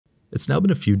It's now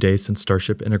been a few days since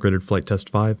Starship Integrated Flight Test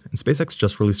 5, and SpaceX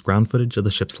just released ground footage of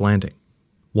the ship's landing.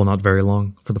 While not very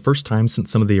long, for the first time since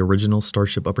some of the original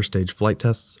Starship upper stage flight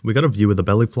tests, we got a view of the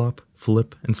belly flop,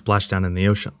 flip, and splashdown in the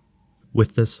ocean.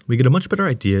 With this, we get a much better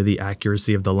idea of the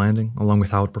accuracy of the landing, along with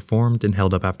how it performed and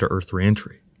held up after Earth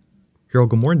reentry. Here I'll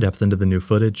go more in depth into the new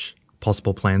footage,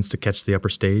 possible plans to catch the upper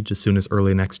stage as soon as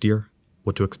early next year,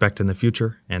 what to expect in the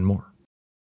future, and more.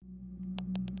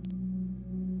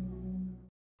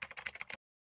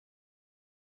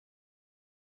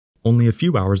 Only a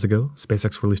few hours ago,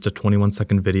 SpaceX released a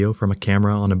 21-second video from a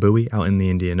camera on a buoy out in the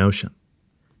Indian Ocean.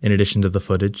 In addition to the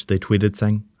footage, they tweeted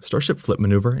saying, "Starship flip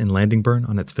maneuver and landing burn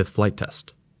on its 5th flight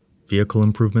test. Vehicle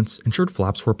improvements ensured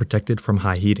flaps were protected from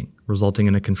high heating, resulting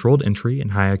in a controlled entry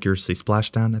and high-accuracy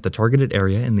splashdown at the targeted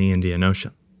area in the Indian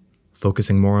Ocean."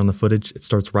 Focusing more on the footage, it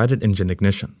starts right at engine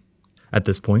ignition. At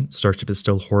this point, Starship is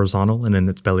still horizontal and in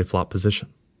its belly flop position.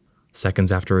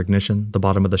 Seconds after ignition, the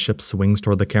bottom of the ship swings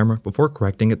toward the camera before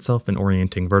correcting itself and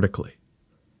orienting vertically.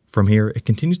 From here, it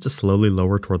continues to slowly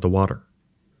lower toward the water.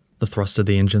 The thrust of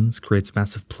the engines creates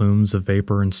massive plumes of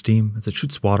vapor and steam as it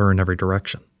shoots water in every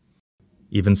direction.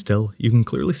 Even still, you can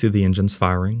clearly see the engines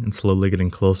firing and slowly getting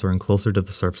closer and closer to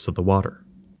the surface of the water.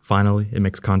 Finally, it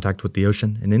makes contact with the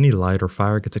ocean and any light or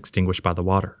fire gets extinguished by the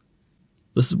water.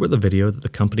 This is where the video that the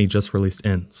company just released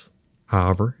ends.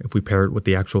 However, if we pair it with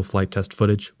the actual flight test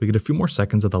footage, we get a few more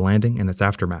seconds of the landing and its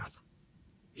aftermath.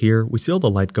 Here, we see all the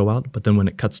light go out, but then when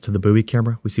it cuts to the buoy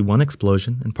camera, we see one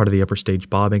explosion and part of the upper stage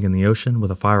bobbing in the ocean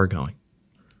with a fire going.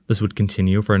 This would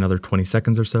continue for another 20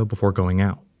 seconds or so before going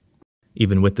out.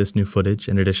 Even with this new footage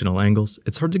and additional angles,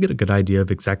 it's hard to get a good idea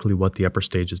of exactly what the upper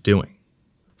stage is doing.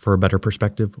 For a better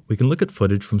perspective, we can look at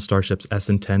footage from Starship's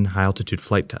SN10 high-altitude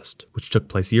flight test, which took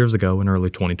place years ago in early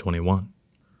 2021.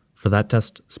 For that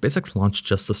test, SpaceX launched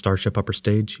just the Starship upper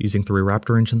stage using 3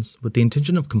 Raptor engines with the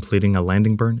intention of completing a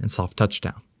landing burn and soft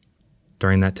touchdown.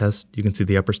 During that test, you can see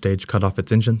the upper stage cut off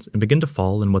its engines and begin to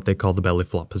fall in what they call the belly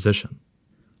flop position.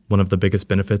 One of the biggest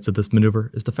benefits of this maneuver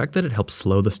is the fact that it helps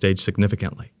slow the stage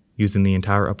significantly, using the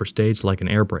entire upper stage like an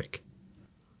air brake.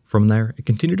 From there, it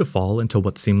continued to fall until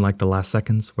what seemed like the last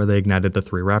seconds where they ignited the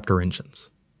 3 Raptor engines.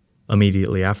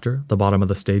 Immediately after, the bottom of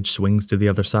the stage swings to the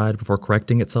other side before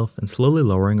correcting itself and slowly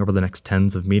lowering over the next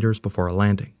tens of meters before a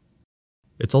landing.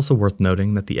 It's also worth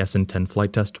noting that the SN10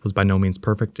 flight test was by no means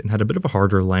perfect and had a bit of a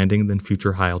harder landing than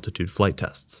future high-altitude flight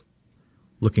tests.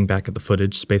 Looking back at the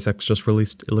footage SpaceX just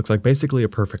released, it looks like basically a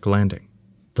perfect landing.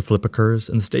 The flip occurs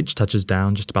and the stage touches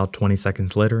down just about 20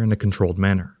 seconds later in a controlled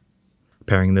manner.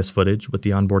 Pairing this footage with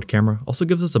the onboard camera also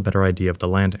gives us a better idea of the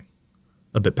landing.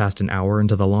 A bit past an hour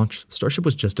into the launch, Starship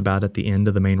was just about at the end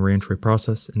of the main reentry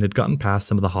process and had gotten past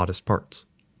some of the hottest parts.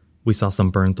 We saw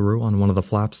some burn through on one of the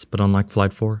flaps, but unlike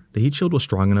Flight 4, the heat shield was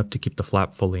strong enough to keep the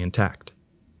flap fully intact.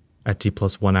 At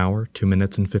T+1 hour, 2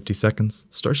 minutes and 50 seconds,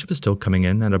 Starship is still coming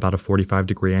in at about a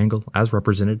 45-degree angle as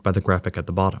represented by the graphic at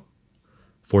the bottom.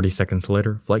 40 seconds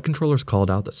later, flight controllers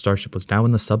called out that Starship was now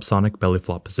in the subsonic belly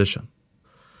flop position.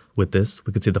 With this,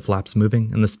 we could see the flaps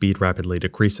moving and the speed rapidly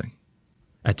decreasing.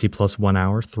 At T+1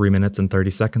 hour, 3 minutes and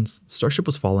 30 seconds, Starship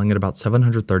was falling at about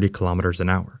 730 kilometers an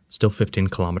hour, still 15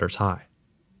 kilometers high.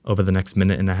 Over the next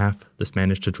minute and a half, this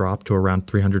managed to drop to around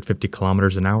 350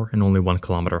 kilometers an hour and only 1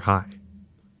 kilometer high.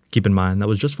 Keep in mind that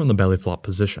was just from the belly flop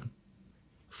position.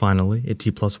 Finally, at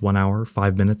T+1 hour,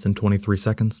 5 minutes and 23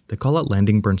 seconds, they call out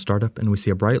landing burn startup and we see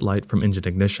a bright light from engine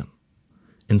ignition.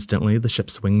 Instantly, the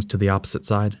ship swings to the opposite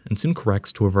side and soon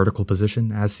corrects to a vertical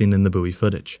position as seen in the buoy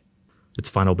footage. Its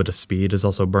final bit of speed is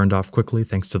also burned off quickly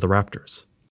thanks to the Raptors.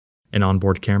 An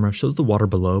onboard camera shows the water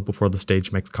below before the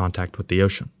stage makes contact with the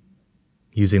ocean.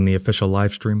 Using the official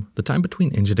livestream, the time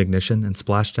between engine ignition and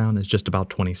splashdown is just about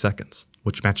 20 seconds,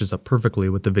 which matches up perfectly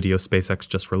with the video SpaceX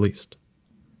just released.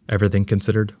 Everything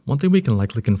considered, one thing we can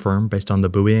likely confirm based on the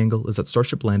buoy angle is that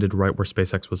Starship landed right where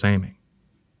SpaceX was aiming.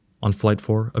 On Flight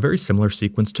 4, a very similar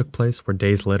sequence took place where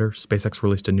days later, SpaceX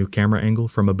released a new camera angle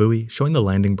from a buoy showing the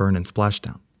landing burn and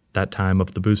splashdown, that time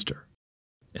of the booster.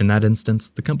 In that instance,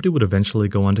 the company would eventually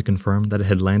go on to confirm that it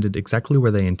had landed exactly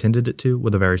where they intended it to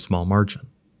with a very small margin.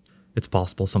 It's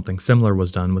possible something similar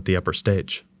was done with the upper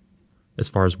stage. As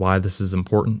far as why this is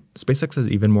important, SpaceX has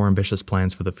even more ambitious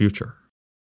plans for the future.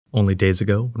 Only days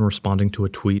ago, when responding to a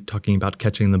tweet talking about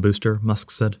catching the booster, Musk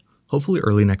said, "Hopefully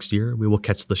early next year we will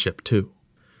catch the ship too."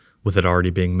 With it already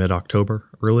being mid-October,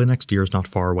 early next year is not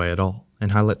far away at all,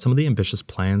 and highlights some of the ambitious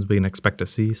plans we can expect to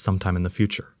see sometime in the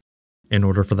future. In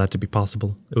order for that to be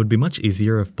possible, it would be much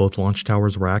easier if both launch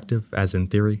towers were active, as in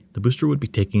theory, the booster would be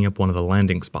taking up one of the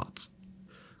landing spots.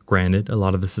 Granted, a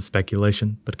lot of this is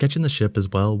speculation, but catching the ship as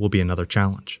well will be another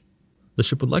challenge. The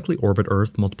ship would likely orbit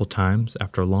Earth multiple times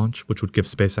after launch, which would give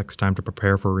SpaceX time to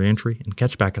prepare for reentry and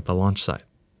catch back at the launch site.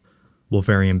 While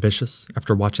very ambitious,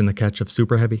 after watching the catch of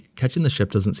Super Heavy, catching the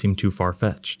ship doesn't seem too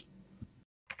far-fetched.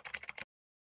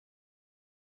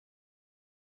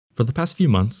 For the past few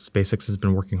months, SpaceX has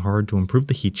been working hard to improve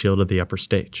the heat shield of the upper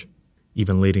stage.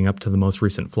 Even leading up to the most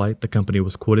recent flight, the company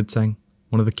was quoted saying,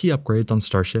 "One of the key upgrades on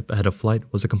Starship ahead of flight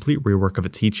was a complete rework of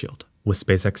its heat shield, with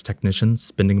SpaceX technicians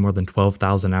spending more than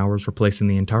 12,000 hours replacing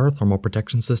the entire thermal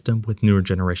protection system with newer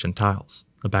generation tiles,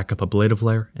 a backup ablative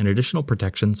layer, and additional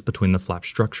protections between the flap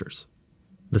structures."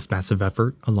 This massive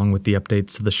effort, along with the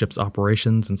updates to the ship's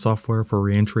operations and software for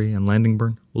reentry and landing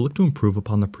burn, will look to improve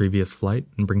upon the previous flight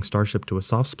and bring Starship to a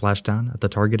soft splashdown at the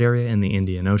target area in the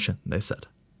Indian Ocean, they said.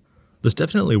 This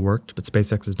definitely worked, but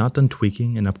SpaceX is not done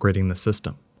tweaking and upgrading the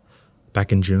system.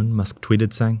 Back in June, Musk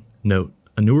tweeted saying, "Note,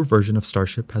 a newer version of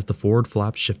Starship has the forward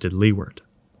flaps shifted leeward.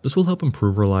 This will help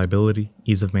improve reliability,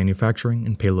 ease of manufacturing,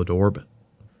 and payload to orbit."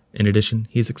 In addition,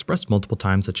 he's expressed multiple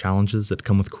times the challenges that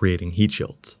come with creating heat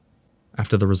shields.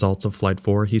 After the results of Flight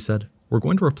 4, he said, "We're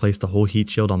going to replace the whole heat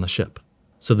shield on the ship.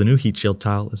 So the new heat shield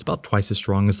tile is about twice as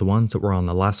strong as the ones that were on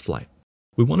the last flight.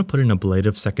 We want to put an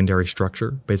ablative secondary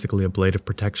structure, basically ablative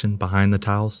protection, behind the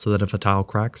tiles so that if a tile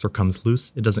cracks or comes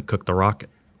loose, it doesn't cook the rocket."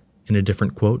 In a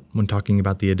different quote, when talking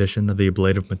about the addition of the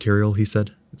ablative material, he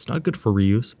said, "It's not good for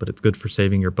reuse, but it's good for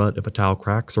saving your butt if a tile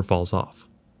cracks or falls off.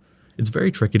 It's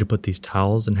very tricky to put these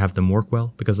tiles and have them work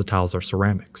well because the tiles are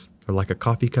ceramics. They're like a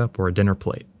coffee cup or a dinner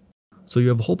plate. So you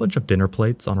have a whole bunch of dinner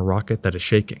plates on a rocket that is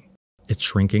shaking. It's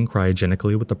shrinking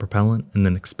cryogenically with the propellant and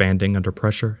then expanding under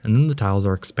pressure, and then the tiles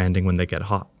are expanding when they get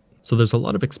hot. So there's a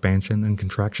lot of expansion and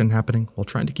contraction happening while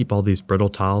trying to keep all these brittle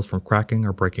tiles from cracking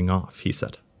or breaking off," he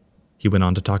said. He went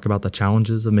on to talk about the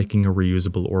challenges of making a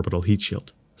reusable orbital heat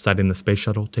shield, citing the space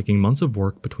shuttle taking months of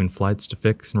work between flights to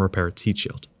fix and repair its heat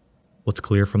shield. What's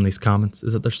clear from these comments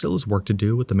is that there still is work to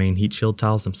do with the main heat shield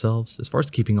tiles themselves as far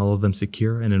as keeping all of them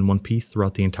secure and in one piece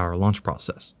throughout the entire launch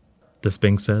process. This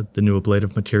being said, the new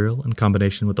ablative material in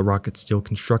combination with the rocket's steel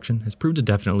construction has proved to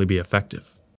definitely be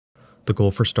effective. The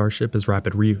goal for Starship is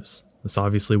rapid reuse. This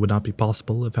obviously would not be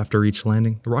possible if after each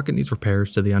landing, the rocket needs repairs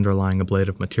to the underlying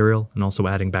ablative material and also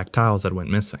adding back tiles that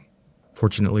went missing.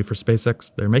 Fortunately for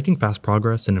SpaceX, they're making fast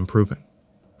progress and improving.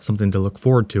 Something to look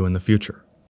forward to in the future.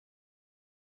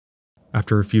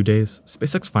 After a few days,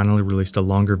 SpaceX finally released a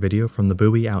longer video from the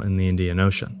buoy out in the Indian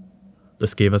Ocean.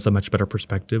 This gave us a much better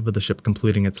perspective of the ship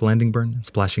completing its landing burn and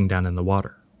splashing down in the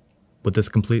water. With this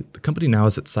complete, the company now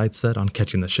has its sights set on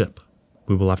catching the ship.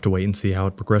 We will have to wait and see how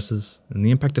it progresses and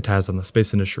the impact it has on the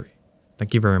space industry.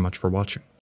 Thank you very much for watching.